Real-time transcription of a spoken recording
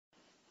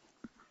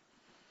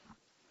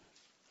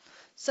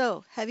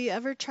So, have you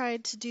ever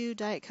tried to do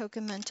Diet Coke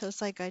and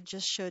Mentos like I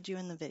just showed you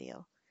in the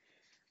video?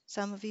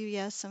 Some of you,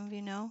 yes, some of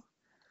you, no.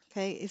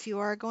 Okay, if you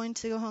are going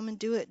to go home and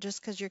do it just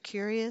because you're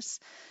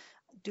curious,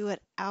 do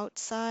it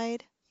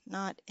outside,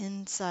 not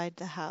inside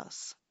the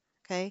house.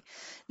 Okay,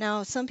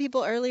 now some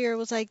people earlier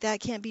was like, that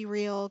can't be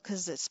real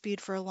because it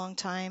spewed for a long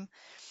time.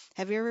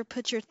 Have you ever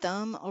put your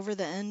thumb over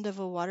the end of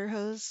a water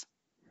hose?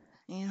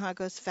 You know how it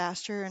goes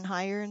faster and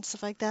higher and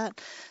stuff like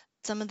that?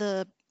 Some of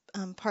the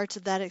parts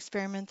of that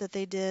experiment that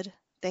they did,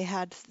 they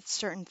had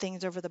certain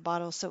things over the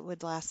bottle so it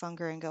would last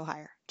longer and go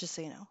higher, just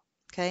so you know.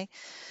 Okay.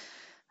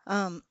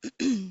 Um,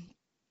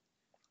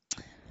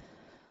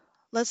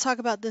 let's talk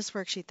about this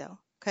worksheet though.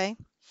 Okay.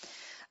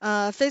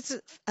 A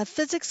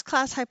physics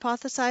class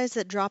hypothesized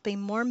that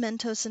dropping more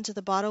Mentos into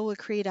the bottle would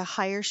create a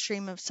higher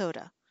stream of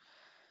soda.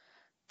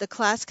 The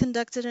class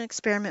conducted an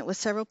experiment with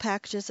several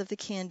packages of the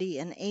candy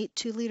and 8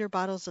 2-liter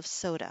bottles of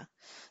soda.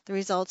 The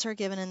results are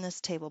given in this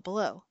table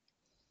below.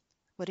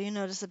 What do you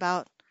notice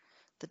about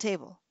the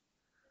table?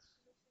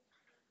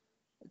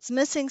 It's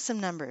missing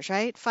some numbers,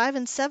 right? 5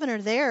 and 7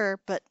 are there,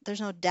 but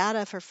there's no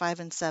data for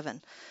 5 and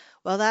 7.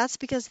 Well, that's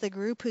because the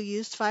group who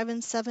used 5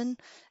 and 7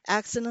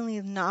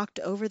 accidentally knocked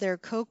over their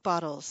Coke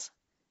bottles.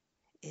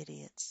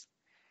 Idiots.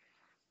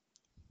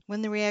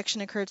 When the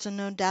reaction occurred, so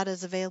no data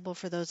is available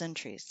for those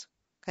entries.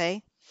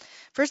 Okay?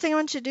 First thing I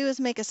want you to do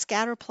is make a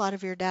scatter plot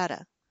of your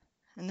data.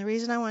 And the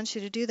reason I want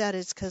you to do that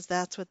is because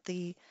that's what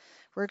the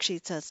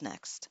worksheet says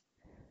next.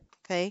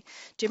 Okay?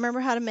 Do you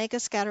remember how to make a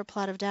scatter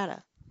plot of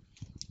data?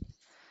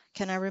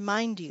 Can I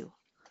remind you?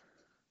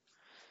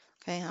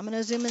 Okay, I'm going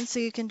to zoom in so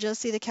you can just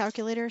see the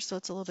calculator so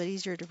it's a little bit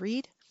easier to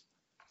read.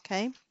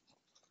 Okay.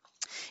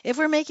 If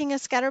we're making a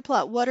scatter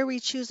plot, what are we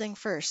choosing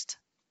first?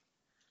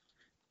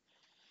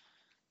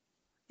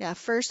 Yeah,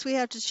 first we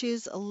have to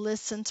choose a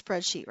listen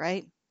spreadsheet,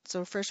 right?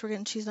 So first we're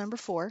going to choose number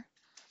 4.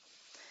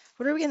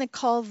 What are we going to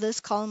call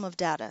this column of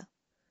data?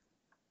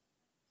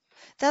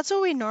 That's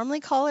what we normally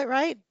call it,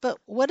 right? But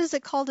what is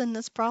it called in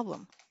this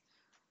problem?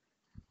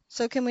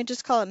 So can we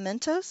just call it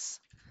Mentos?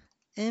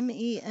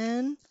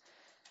 Mentos?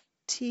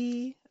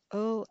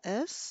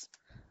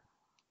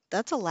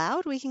 That's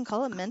allowed? We can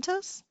call it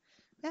Mentos?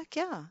 Heck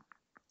yeah.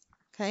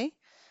 Okay.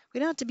 We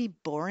don't have to be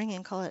boring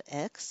and call it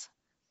X.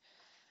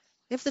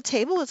 If the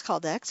table was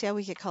called X, yeah,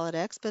 we could call it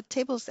X, but the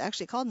table is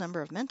actually called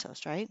number of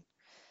Mentos, right?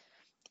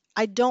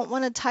 I don't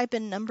want to type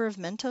in number of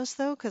Mentos,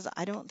 though, because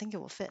I don't think it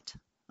will fit,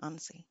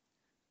 honestly.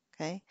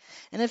 Okay.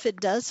 And if it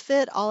does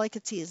fit, all I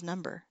could see is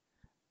number.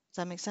 Does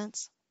that make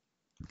sense?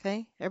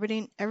 Okay.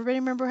 Everybody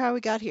remember how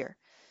we got here?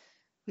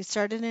 We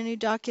started a new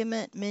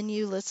document,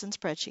 menu, list, and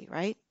spreadsheet,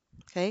 right?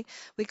 Okay.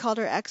 We called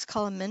our X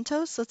column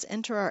Mentos. Let's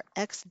enter our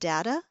X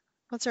data.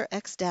 What's our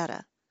X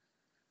data?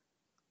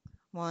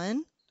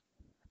 1,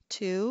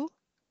 2,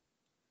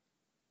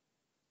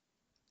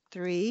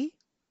 3,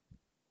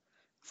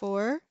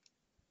 4.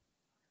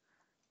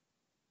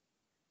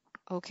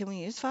 Oh, can we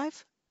use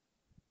 5?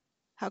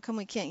 How come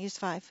we can't use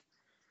 5?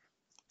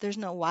 There's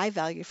no Y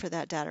value for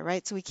that data,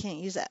 right? So we can't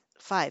use that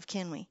 5,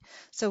 can we?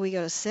 So we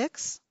go to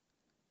 6,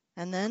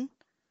 and then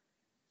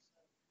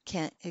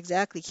can't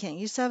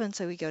use 7,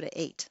 so we go to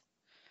 8.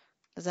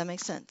 Does that make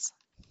sense?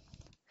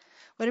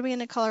 What are we going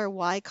to call our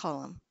Y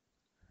column?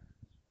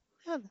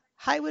 Yeah,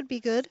 height would be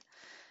good.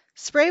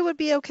 Spray would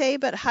be okay,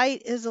 but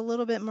height is a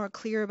little bit more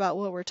clear about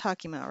what we're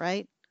talking about,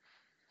 right?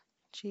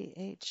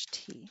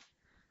 GHT.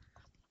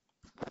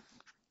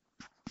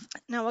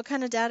 Now, what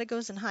kind of data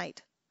goes in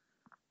height?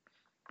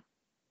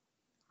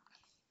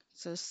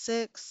 So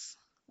 6,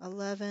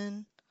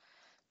 11,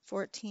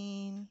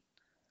 14,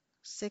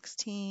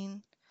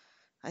 16.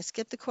 I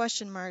skip the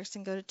question marks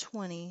and go to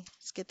 20.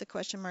 Skip the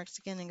question marks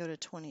again and go to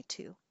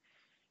 22.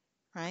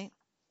 Right?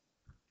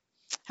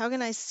 How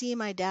can I see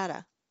my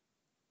data?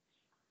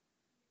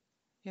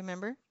 You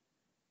remember?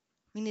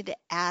 We need to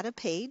add a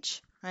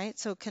page, right?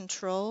 So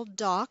Control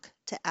Doc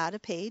to add a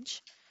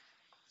page.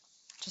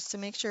 Just to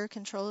make sure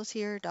Control is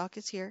here, Doc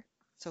is here.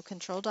 So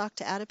Control Doc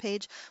to add a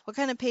page. What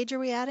kind of page are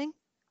we adding?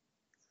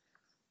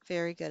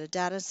 Very good. A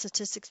data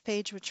statistics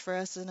page, which for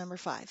us is number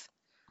 5.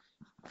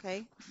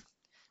 Okay.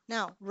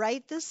 Now,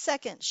 right this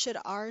second, should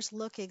ours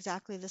look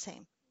exactly the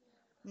same?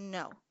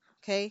 No.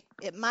 Okay.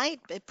 It might,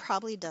 it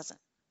probably doesn't.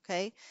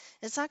 Okay.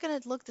 It's not going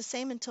to look the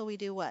same until we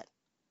do what?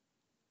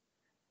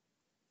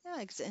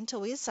 Yeah,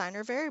 until we assign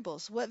our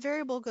variables. What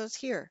variable goes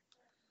here?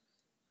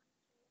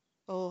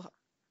 Oh,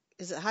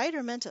 is it height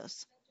or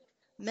Mentos?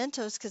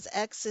 Mentos, because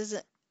X is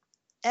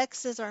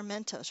our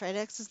Mentos, right?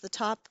 X is the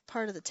top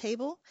part of the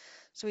table,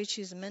 so we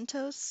choose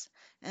Mentos,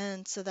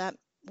 and so that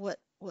what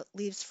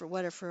leaves for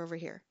what are for over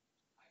here?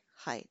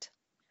 Height.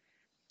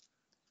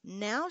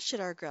 Now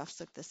should our graphs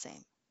look the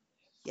same?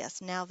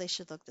 Yes, now they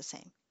should look the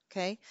same.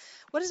 Okay,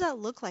 what does that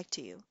look like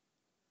to you?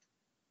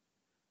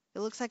 It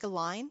looks like a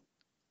line.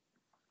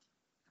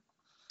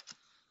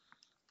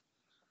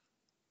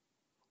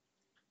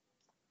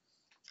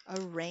 A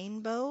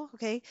rainbow.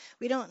 Okay,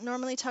 we don't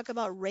normally talk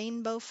about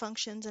rainbow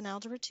functions in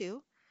Algebra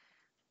 2.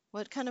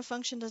 What kind of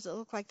function does it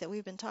look like that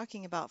we've been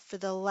talking about for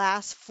the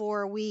last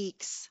 4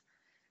 weeks?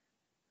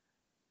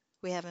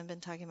 We haven't been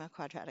talking about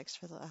quadratics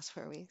for the last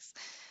 4 weeks,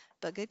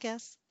 but good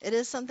guess. It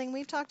is something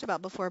we've talked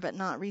about before, but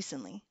not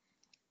recently.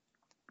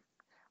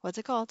 What's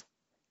it called?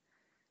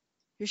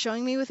 You're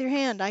showing me with your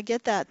hand. I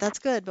get that. That's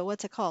good, but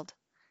what's it called?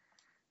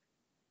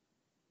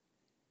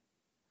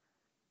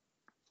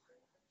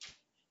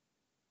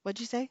 What'd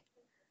you say?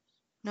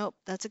 Nope,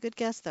 that's a good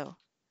guess, though.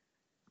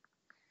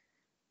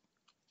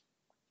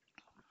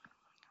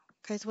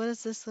 Guys, what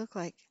does this look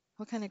like?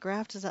 What kind of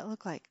graph does that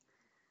look like?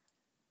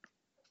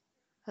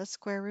 A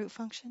square root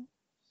function,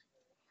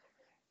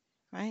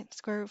 right?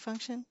 Square root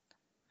function.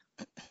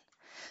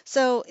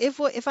 So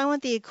if I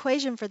want the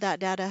equation for that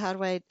data, how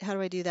do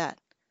I do that?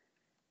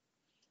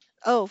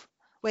 Oh,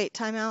 wait,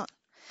 timeout.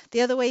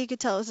 The other way you could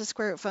tell it was a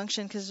square root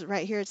function, because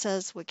right here it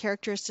says what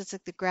characteristics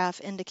of the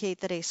graph indicate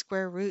that a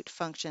square root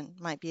function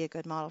might be a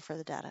good model for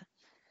the data.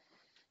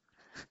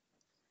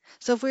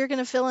 So if we were going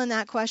to fill in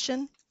that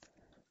question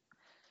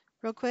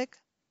real quick,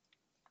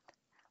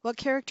 what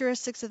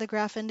characteristics of the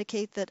graph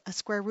indicate that a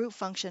square root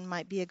function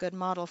might be a good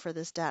model for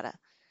this data?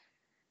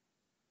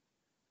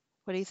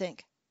 What do you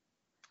think?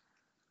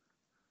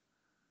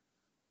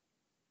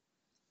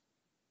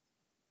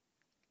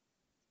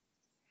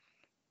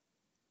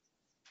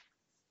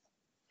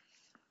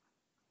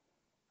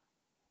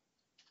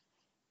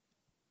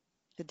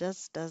 It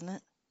does, doesn't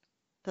it?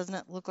 Doesn't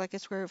it look like a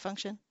square root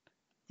function?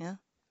 Yeah.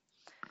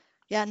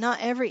 Yeah, not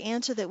every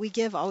answer that we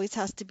give always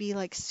has to be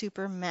like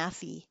super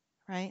mathy,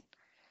 right?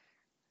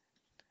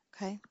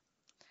 Okay.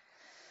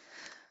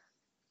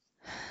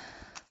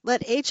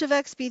 Let h of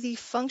x be the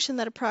function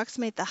that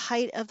approximate the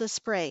height of the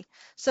spray.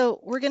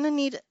 So we're gonna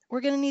need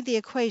the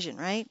equation,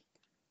 right?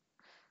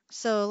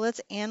 So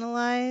let's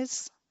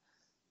analyze.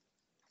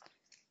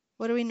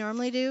 What do we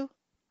normally do?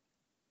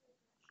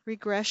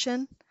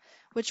 Regression.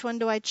 Which one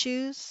do I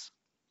choose?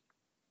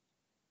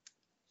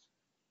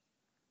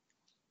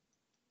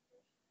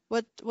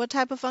 What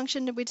type of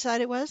function did we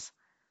decide it was?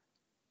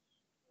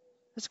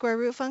 A square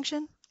root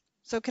function?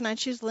 So can I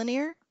choose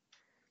linear?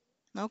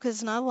 No, because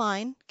it's not a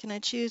line. Can I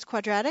choose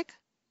quadratic?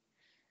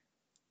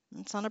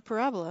 It's not a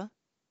parabola.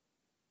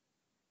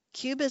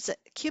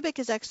 Cubic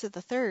is x to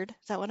the third.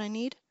 Is that what I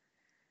need?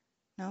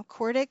 No.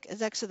 Quartic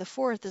is x to the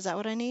fourth. Is that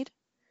what I need?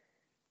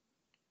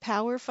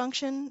 Power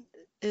function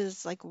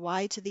is like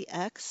y to the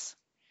x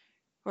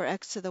or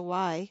x to the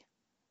y.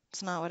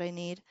 It's not what I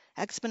need.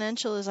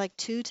 Exponential is like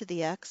 2 to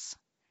the x.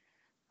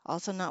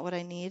 Also not what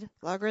I need.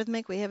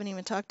 Logarithmic, we haven't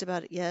even talked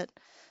about it yet.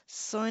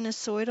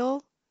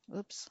 Sinusoidal,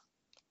 oops,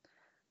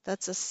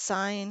 that's a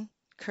sine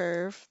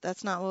curve.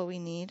 That's not what we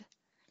need.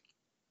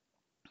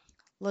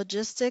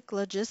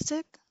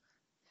 Logistic.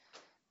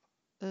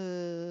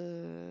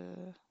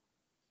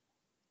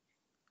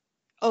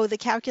 Oh, the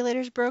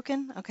calculator's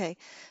broken? Okay.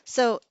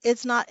 So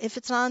if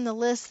it's not on the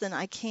list, then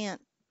I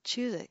can't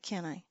choose it,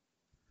 can I?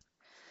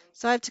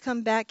 So I have to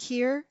come back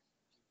here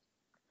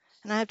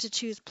and I have to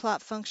choose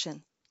plot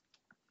function.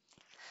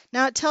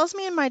 Now it tells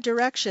me in my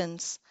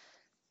directions,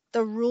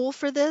 the rule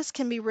for this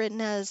can be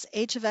written as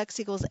h of x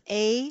equals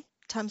a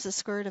times the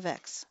square root of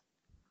x.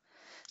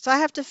 So I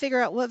have to figure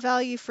out what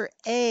value for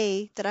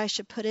a that I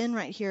should put in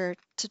right here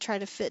to try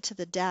to fit to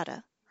the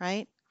data,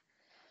 right?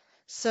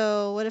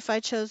 So what if I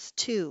chose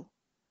 2?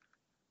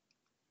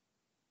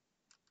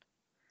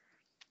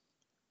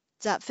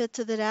 Does that fit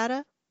to the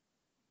data?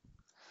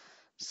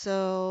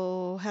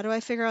 So how do I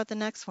figure out the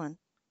next one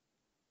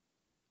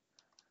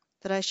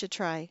that I should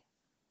try?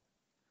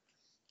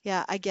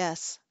 Yeah, I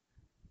guess.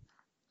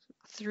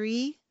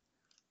 3?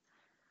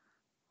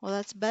 Well,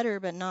 that's better,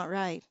 but not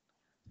right.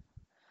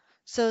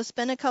 So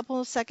spend a couple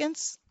of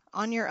seconds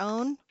on your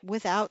own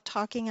without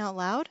talking out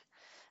loud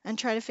and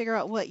try to figure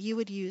out what you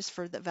would use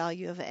for the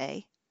value of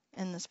a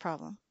in this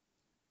problem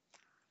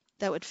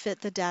that would fit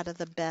the data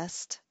the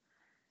best.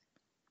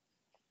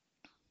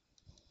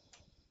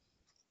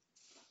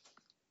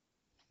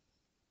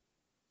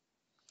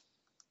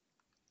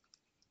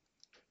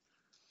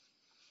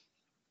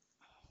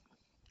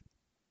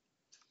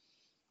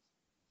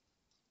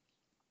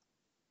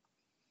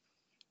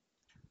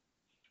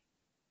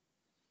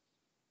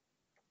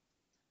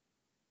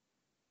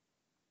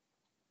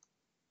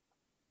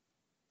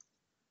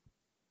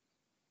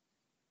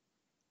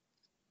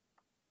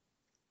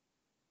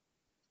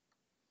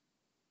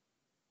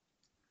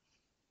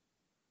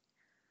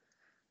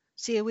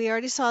 See, we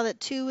already saw that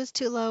 2 was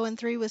too low and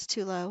 3 was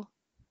too low.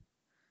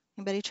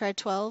 Anybody try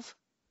 12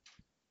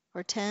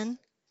 or 10?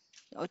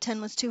 Oh,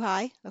 10 was too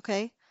high.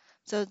 Okay.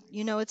 So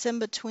you know it's in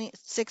between.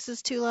 6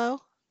 is too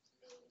low.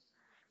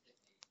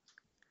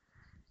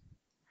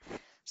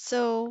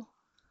 So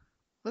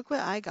look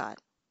what I got.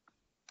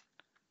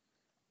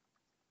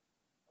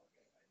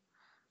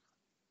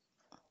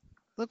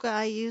 Look what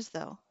I used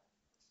though.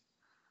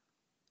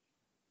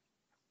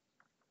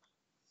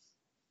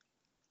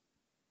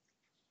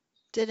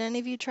 Did any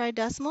of you try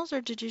decimals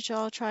or did you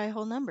all try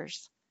whole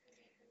numbers?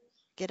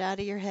 Get out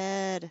of your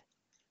head.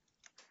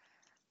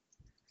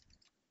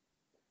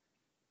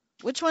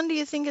 Which one do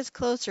you think is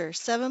closer?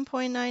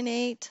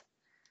 7.98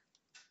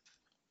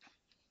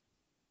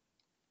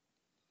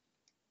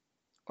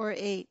 or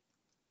 8?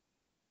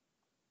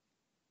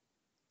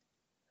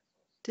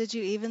 Did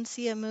you even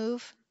see it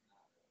move?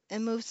 It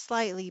moved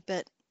slightly,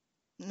 but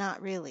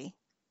not really,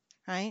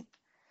 right?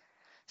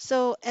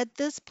 So at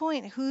this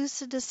point, who's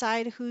to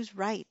decide who's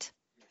right?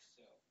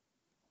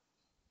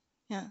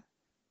 Yeah.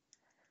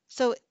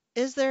 So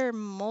is there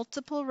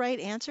multiple right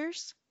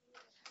answers?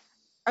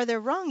 Are there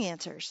wrong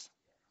answers?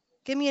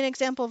 Give me an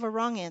example of a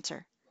wrong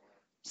answer.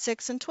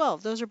 6 and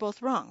 12, those are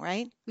both wrong,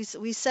 right?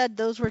 We said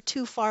those were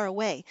too far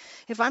away.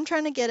 If I'm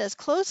trying to get as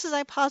close as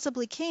I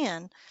possibly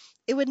can,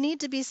 it would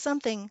need to be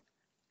something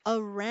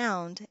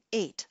around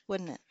 8,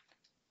 wouldn't it?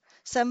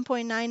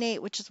 7.98,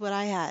 which is what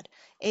I had.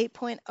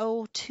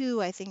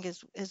 8.02, I think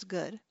is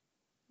good,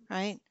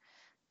 right?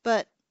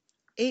 But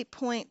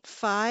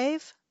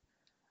 8.5,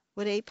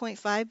 would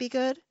 8.5 be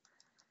good?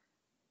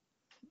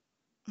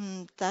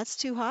 That's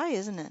too high,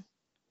 isn't it?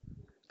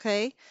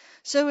 Okay.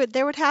 So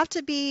there would have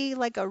to be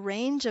like a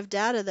range of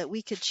data that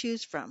we could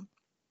choose from.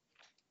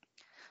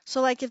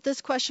 So like if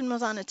this question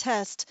was on a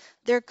test,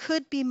 there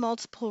could be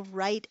multiple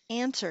right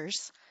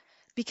answers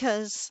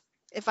because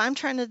if I'm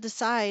trying to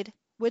decide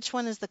which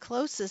one is the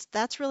closest,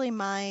 that's really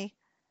my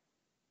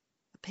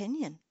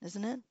opinion,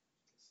 isn't it?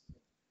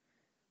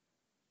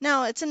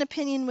 Now, it's an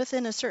opinion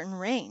within a certain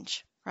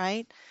range,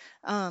 right?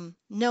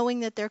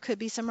 Knowing that there could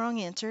be some wrong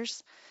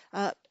answers.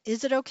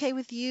 Is it okay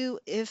with you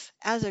if,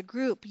 as a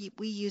group,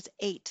 we use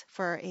 8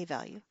 for our A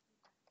value?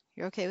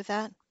 You're okay with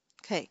that?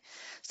 Okay.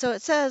 So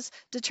it says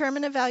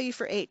determine a value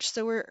for H.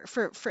 So we're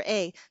for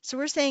A. So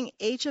we're saying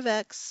H of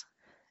X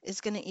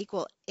is going to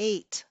equal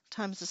 8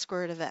 times the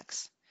square root of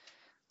X.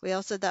 We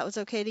all said that was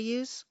okay to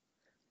use?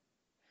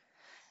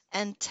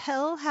 And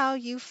tell how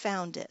you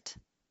found it.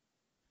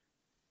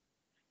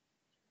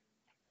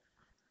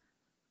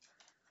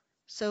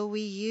 So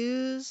we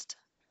used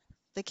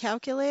the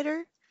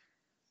calculator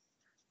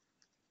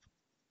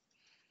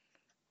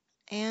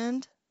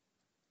and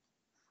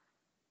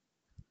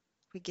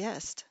we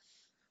guessed.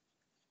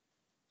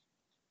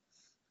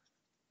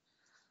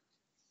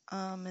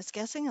 Is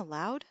guessing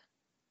allowed?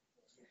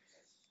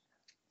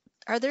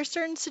 Are there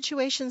certain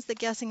situations that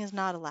guessing is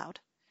not allowed?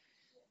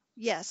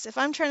 Yes. If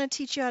I'm trying to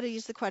teach you how to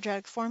use the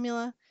quadratic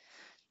formula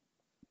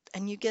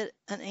and you get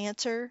an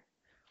answer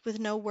with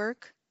no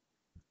work,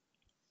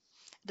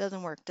 it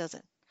doesn't work, does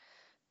it?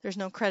 There's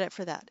no credit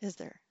for that, is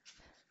there?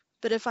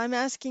 But if I'm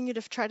asking you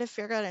to try to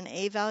figure out an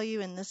A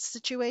value in this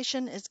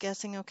situation, is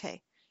guessing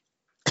okay?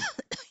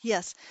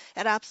 Yes,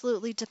 it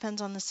absolutely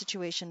depends on the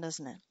situation,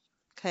 doesn't it?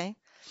 Okay.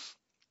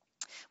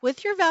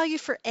 With your value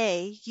for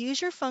A,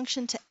 use your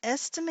function to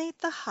estimate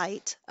the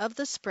height of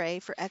the spray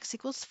for x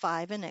equals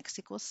 5 and x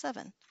equals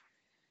 7.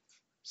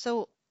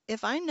 So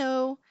if I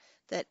know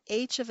that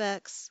h of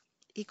x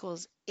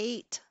equals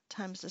 8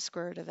 times the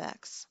square root of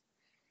x,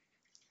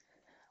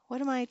 what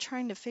am I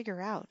trying to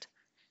figure out?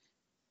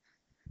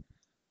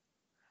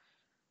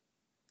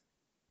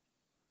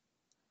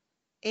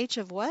 H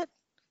of what?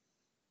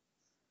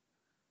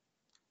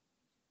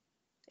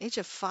 H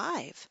of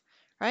 5,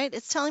 right?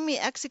 It's telling me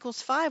x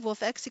equals 5. Well,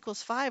 if x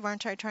equals 5,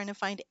 aren't I trying to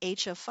find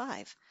h of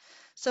 5?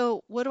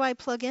 So what do I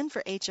plug in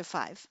for h of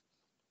 5?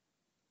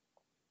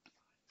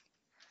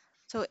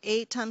 So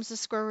 8 times the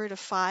square root of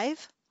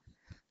 5.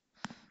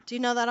 Do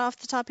you know that off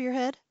the top of your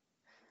head?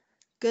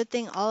 Good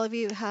thing all of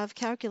you have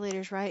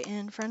calculators right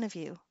in front of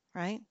you,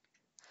 right?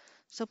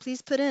 So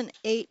please put in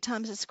 8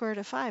 times the square root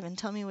of 5 and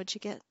tell me what you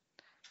get.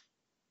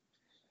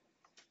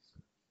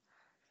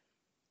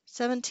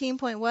 17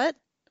 point what?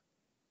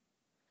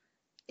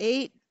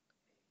 8,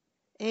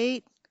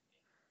 8,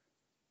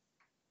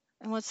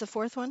 and what's the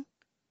fourth one?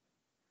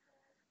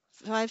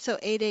 5, so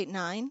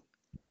 889.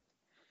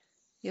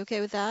 You okay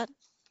with that?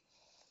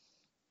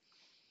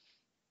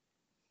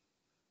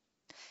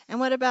 And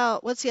what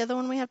about, what's the other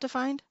one we have to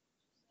find?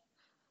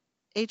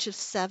 H of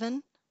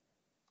 7.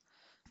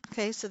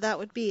 Okay, so that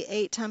would be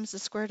 8 times the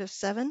square root of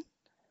 7.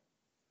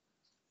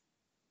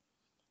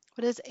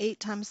 What is 8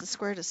 times the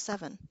square root of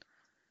 7?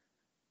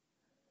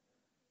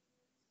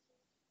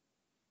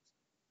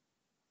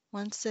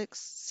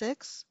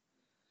 166.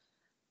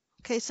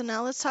 Okay, so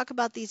now let's talk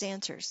about these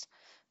answers.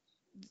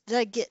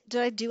 Did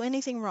I do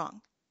anything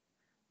wrong?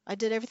 I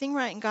did everything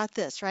right and got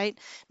this, right?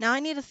 Now I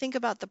need to think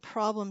about the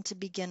problem to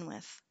begin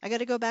with. I got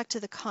to go back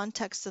to the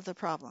context of the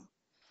problem.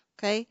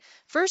 Okay?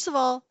 First of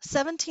all,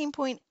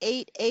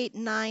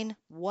 17.889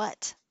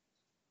 what?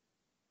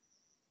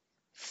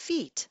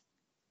 Feet.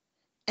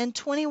 And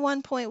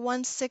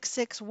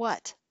 21.166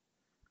 what?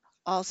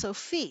 Also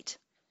feet.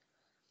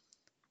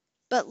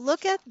 But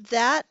look at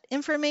that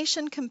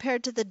information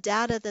compared to the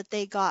data that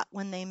they got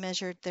when they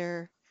measured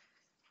their...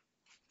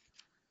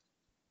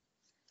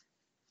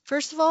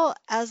 First of all,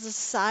 as a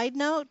side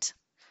note,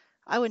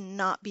 I would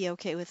not be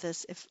okay with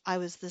this if I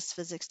was this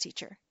physics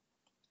teacher.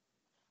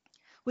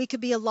 We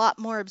could be a lot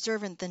more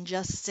observant than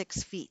just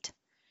 6 feet.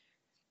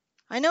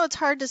 I know it's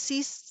hard to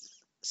see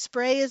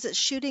spray as it's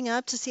shooting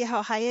up to see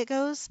how high it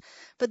goes,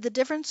 but the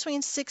difference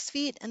between 6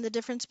 feet and the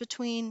difference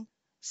between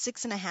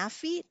 6.5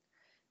 feet,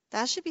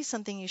 that should be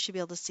something you should be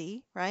able to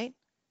see, right?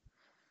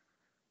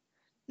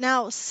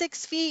 Now,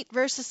 6 feet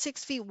versus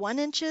 6 feet 1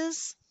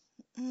 inches,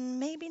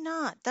 Maybe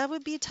not. That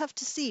would be tough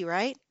to see,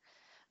 right?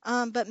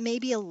 But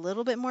maybe a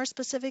little bit more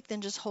specific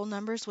than just whole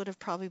numbers would have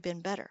probably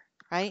been better,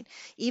 right?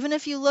 Even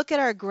if you look at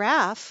our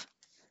graph,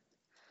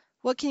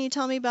 what can you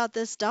tell me about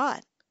this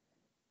dot?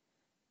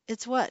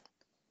 It's what?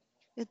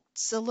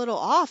 It's a little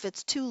off.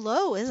 It's too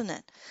low, isn't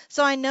it?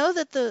 So I know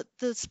that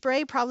the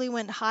spray probably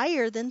went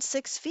higher than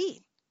 6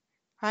 feet,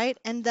 right?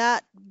 And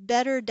that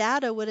better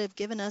data would have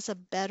given us a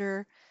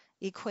better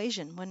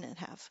equation, wouldn't it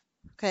have?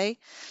 Okay.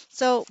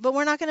 So, but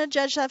we're not going to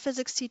judge that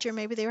physics teacher.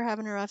 Maybe they were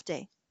having a rough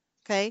day.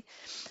 Okay.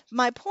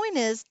 My point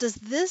is, does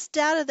this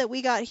data that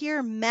we got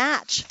here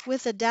match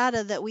with the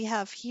data that we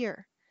have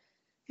here?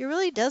 It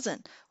really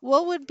doesn't.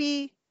 What would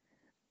be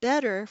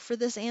better for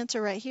this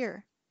answer right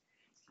here?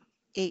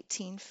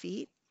 18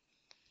 feet.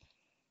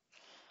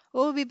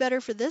 What would be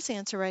better for this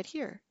answer right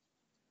here?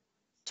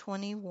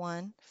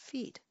 21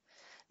 feet.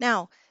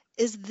 Now,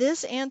 is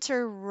this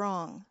answer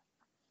wrong?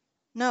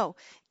 No.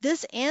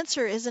 This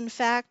answer is in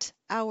fact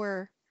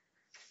our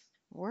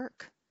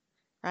work,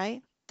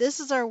 right? This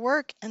is our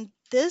work, and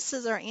this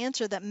is our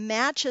answer that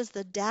matches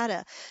the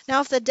data. Now,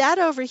 if the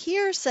data over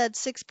here said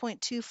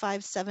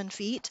 6.257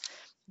 feet,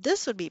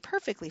 this would be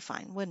perfectly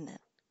fine, wouldn't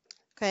it?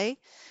 Okay.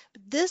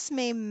 This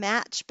may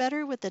match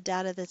better with the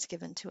data that's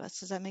given to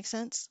us. Does that make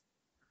sense?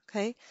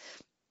 Okay.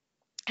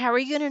 How are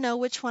you going to know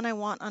which one I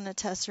want on a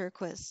test or a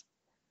quiz?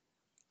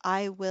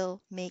 I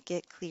will make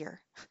it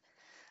clear.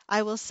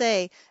 I will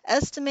say,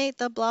 estimate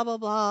the blah, blah,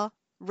 blah,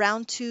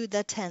 round to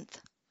the 10th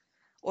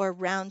or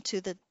round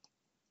to the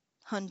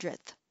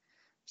 100th.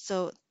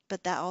 So,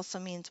 but that also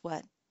means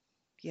what?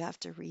 You have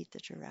to read the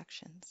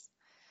directions.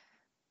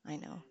 I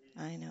know.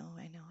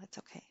 It's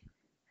okay.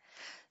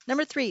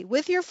 Number 3,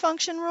 with your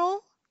function rule,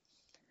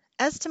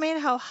 estimate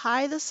how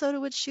high the soda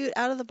would shoot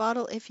out of the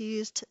bottle if you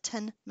used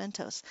 10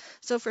 Mentos.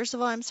 So first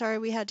of all, I'm sorry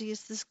we had to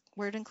use this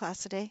word in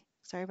class today.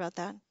 Sorry about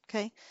that.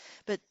 Okay.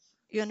 But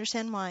you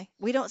understand why.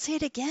 We don't say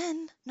it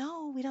again.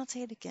 No, we don't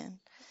say it again.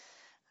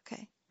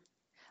 Okay.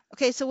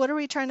 Okay, so what are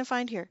we trying to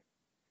find here?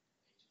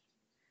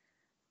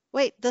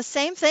 Wait, the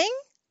same thing?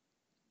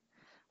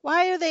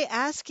 Why are they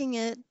asking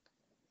it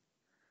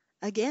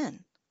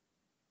again?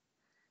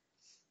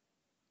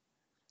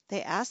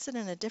 They asked it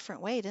in a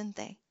different way, didn't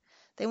they?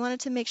 They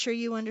wanted to make sure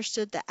you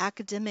understood the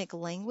academic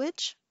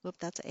language. Whoop,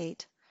 that's an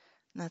 8,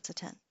 and that's a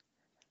 10.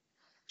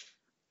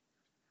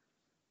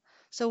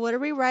 So what are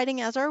we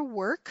writing as our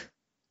work?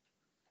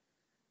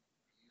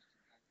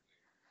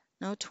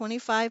 No,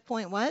 25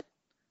 point what?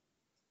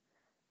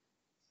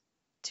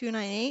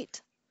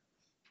 298.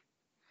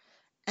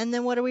 And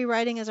then what are we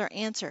writing as our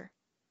answer?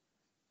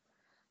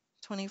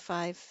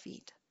 25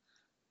 feet.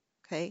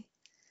 Okay.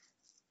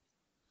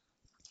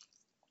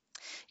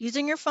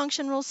 Using your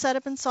function rule, set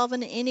up and solve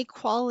an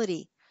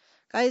inequality.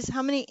 Guys,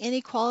 how many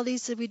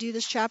inequalities did we do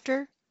this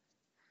chapter?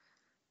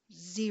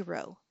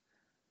 0.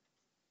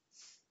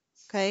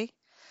 Okay.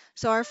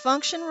 So our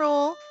function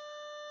rule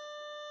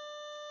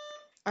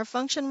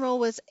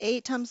was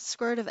 8 times the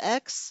square root of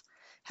x.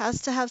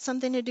 Has to have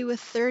something to do with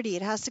 30.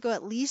 It has to go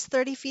at least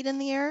 30 feet in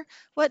the air.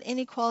 What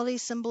inequality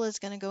symbol is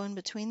going to go in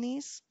between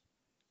these?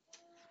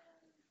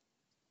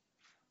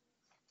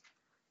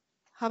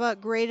 How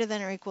about greater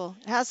than or equal?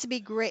 It has to be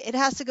great. It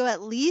has to go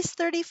at least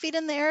 30 feet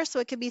in the air, so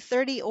it could be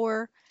 30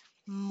 or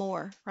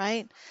more,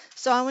 right?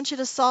 So I want you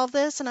to solve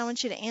this, and I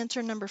want you to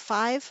answer number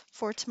 5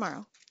 for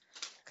tomorrow.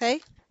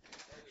 Okay?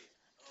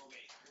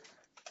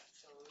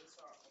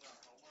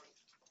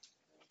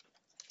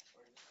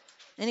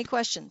 Any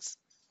questions?